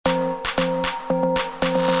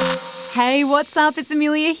Hey, what's up? It's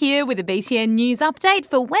Amelia here with a BTN News update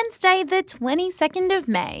for Wednesday, the 22nd of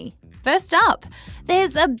May. First up,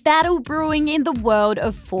 there's a battle brewing in the world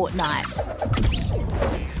of Fortnite.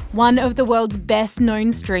 One of the world's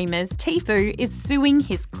best-known streamers, Tfue, is suing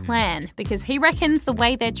his clan because he reckons the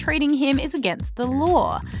way they're treating him is against the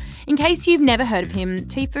law. In case you've never heard of him,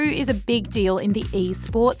 Tfue is a big deal in the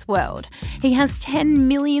esports world. He has 10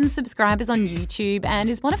 million subscribers on YouTube and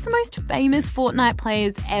is one of the most famous Fortnite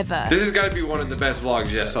players ever. This has got to be one of the best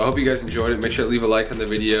vlogs yet, so I hope you guys enjoyed it. Make sure to leave a like on the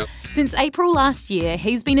video. Since April last year,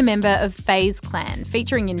 he's been a member of FaZe Clan,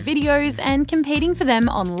 featuring in videos and competing for them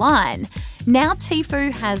online. Now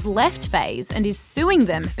Tfue has left FaZe and is suing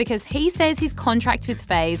them because he says his contract with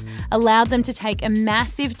FaZe allowed them to take a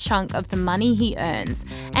massive chunk of the money he earns,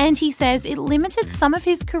 and he says it limited some of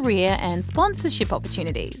his career and sponsorship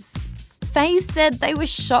opportunities. FaZe said they were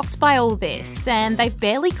shocked by all this, and they've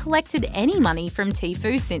barely collected any money from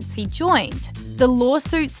Tfue since he joined. The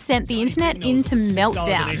lawsuit sent the internet into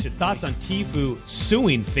meltdown. Thoughts on Tfue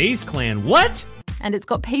suing FaZe Clan? What? And it's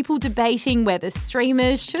got people debating whether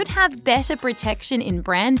streamers should have better protection in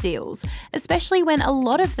brand deals, especially when a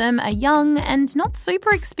lot of them are young and not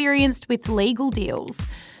super experienced with legal deals.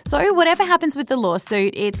 So whatever happens with the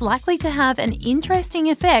lawsuit, it's likely to have an interesting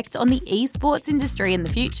effect on the esports industry in the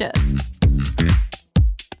future.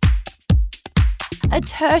 A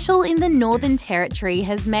turtle in the Northern Territory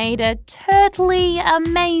has made a turtly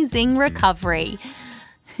amazing recovery.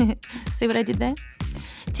 See what I did there?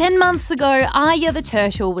 10 months ago, Aya the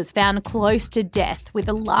turtle was found close to death with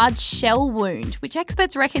a large shell wound, which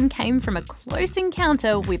experts reckon came from a close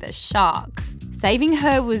encounter with a shark. Saving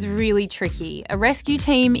her was really tricky. A rescue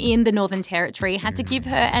team in the Northern Territory had to give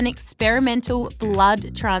her an experimental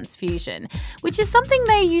blood transfusion, which is something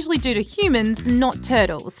they usually do to humans, not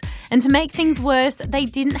turtles. And to make things worse, they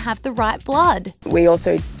didn't have the right blood. We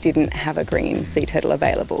also didn't have a green sea turtle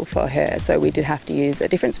available for her, so we did have to use a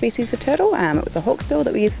different species of turtle. It was a hawksbill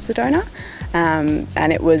that we used as a donor,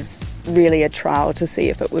 and it was really a trial to see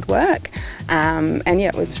if it would work.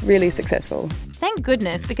 It was really successful. Thank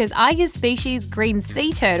goodness, because Aya's species, green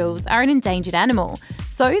sea turtles, are an endangered animal.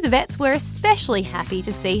 So the vets were especially happy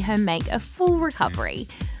to see her make a full recovery.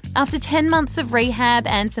 After 10 months of rehab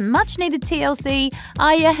and some much-needed TLC,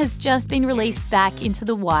 Aya has just been released back into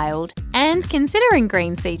the wild. And considering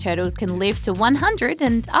green sea turtles can live to 100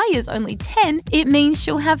 and Aya's only 10, it means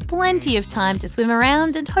she'll have plenty of time to swim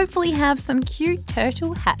around and hopefully have some cute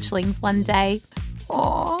turtle hatchlings one day.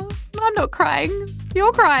 Aw, I'm not crying.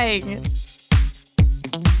 You're crying.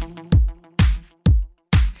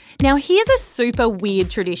 Now, here's a super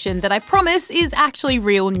weird tradition that I promise is actually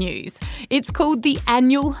real news. It's called the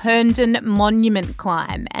annual Herndon Monument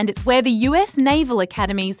Climb, and it's where the US Naval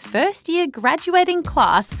Academy's first-year graduating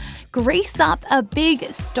class grease up a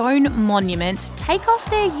big stone monument, take off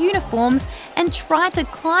their uniforms, and try to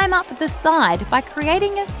climb up the side by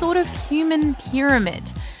creating a sort of human pyramid.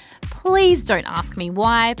 Please don't ask me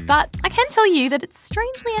why, but I can tell you that it's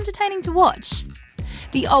strangely entertaining to watch.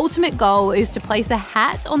 The ultimate goal is to place a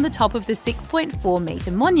hat on the top of the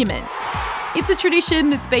 6.4-metre monument. It's a tradition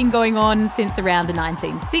that's been going on since around the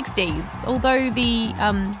 1960s, although the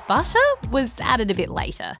butter was added a bit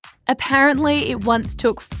later. Apparently, it once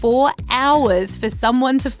took 4 hours for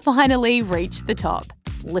someone to finally reach the top.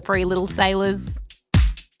 Slippery little sailors.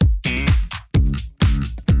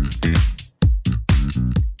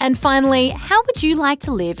 And finally, how would you like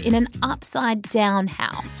to live in an upside-down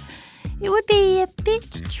house? It would be a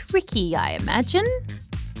bit tricky, I imagine.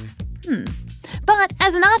 But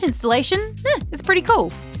as an art installation, it's pretty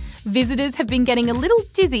cool. Visitors have been getting a little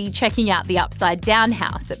dizzy checking out the upside-down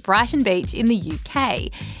house at Brighton Beach in the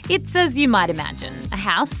UK. It's, as you might imagine, a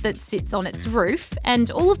house that sits on its roof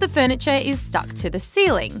and all of the furniture is stuck to the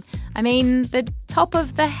ceiling. I mean, the top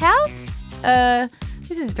of the house?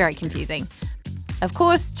 This is very confusing. Of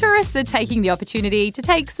course, tourists are taking the opportunity to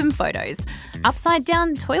take some photos.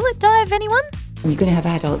 Upside-down toilet dive, anyone? You're going to have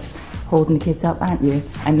adults holding the kids up, aren't you?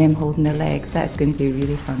 And them holding their legs. That's going to be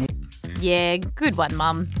really funny. Yeah, good one,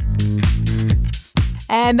 Mum.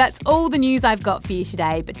 And that's all the news I've got for you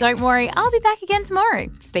today. But don't worry, I'll be back again tomorrow.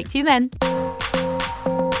 Speak to you then.